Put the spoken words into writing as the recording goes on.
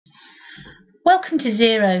Welcome to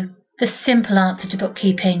Xero, the simple answer to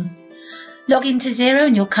bookkeeping. Log into Xero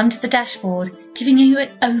and you'll come to the dashboard, giving you an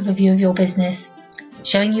overview of your business,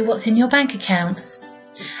 showing you what's in your bank accounts.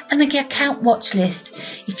 And the account watch list.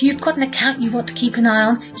 If you've got an account you want to keep an eye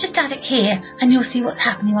on, just add it here and you'll see what's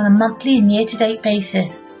happening on a monthly and year-to-date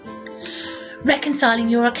basis. Reconciling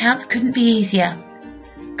your accounts couldn't be easier.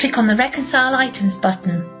 Click on the Reconcile Items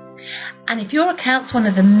button. And if your account's one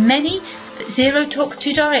of the many that Xero talks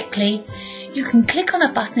to directly, you can click on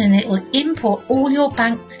a button and it will import all your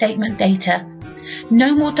bank statement data.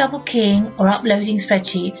 No more double keying or uploading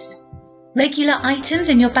spreadsheets. Regular items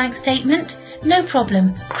in your bank statement? No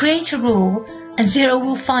problem. Create a rule and Xero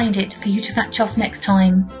will find it for you to match off next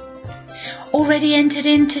time. Already entered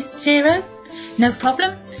into Xero? No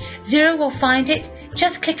problem. Xero will find it.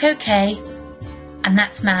 Just click OK and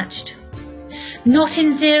that's matched. Not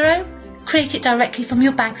in Xero? Create it directly from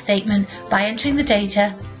your bank statement by entering the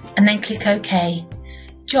data and then click OK.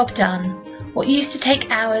 Job done. What used to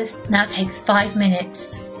take hours now takes 5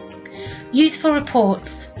 minutes. Useful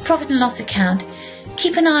reports, profit and loss account.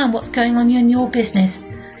 Keep an eye on what's going on in your business.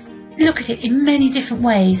 Look at it in many different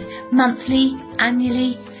ways, monthly,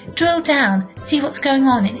 annually. Drill down, see what's going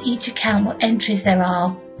on in each account, what entries there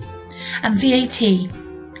are. And VAT.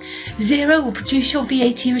 Xero will produce your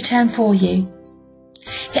VAT return for you.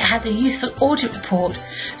 It has a useful audit report,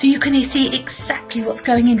 so you can see exactly what's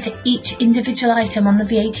going into each individual item on the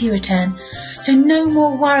VAT return, so no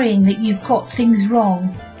more worrying that you've got things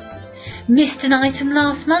wrong. Missed an item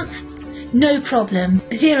last month? No problem.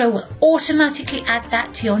 Xero will automatically add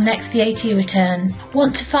that to your next VAT return.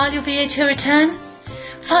 Want to file your VAT return?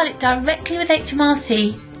 File it directly with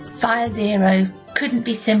HMRC via Xero. Couldn't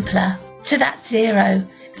be simpler. So that's Xero,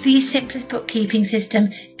 the simplest bookkeeping system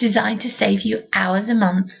designed to save you hours a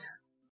month.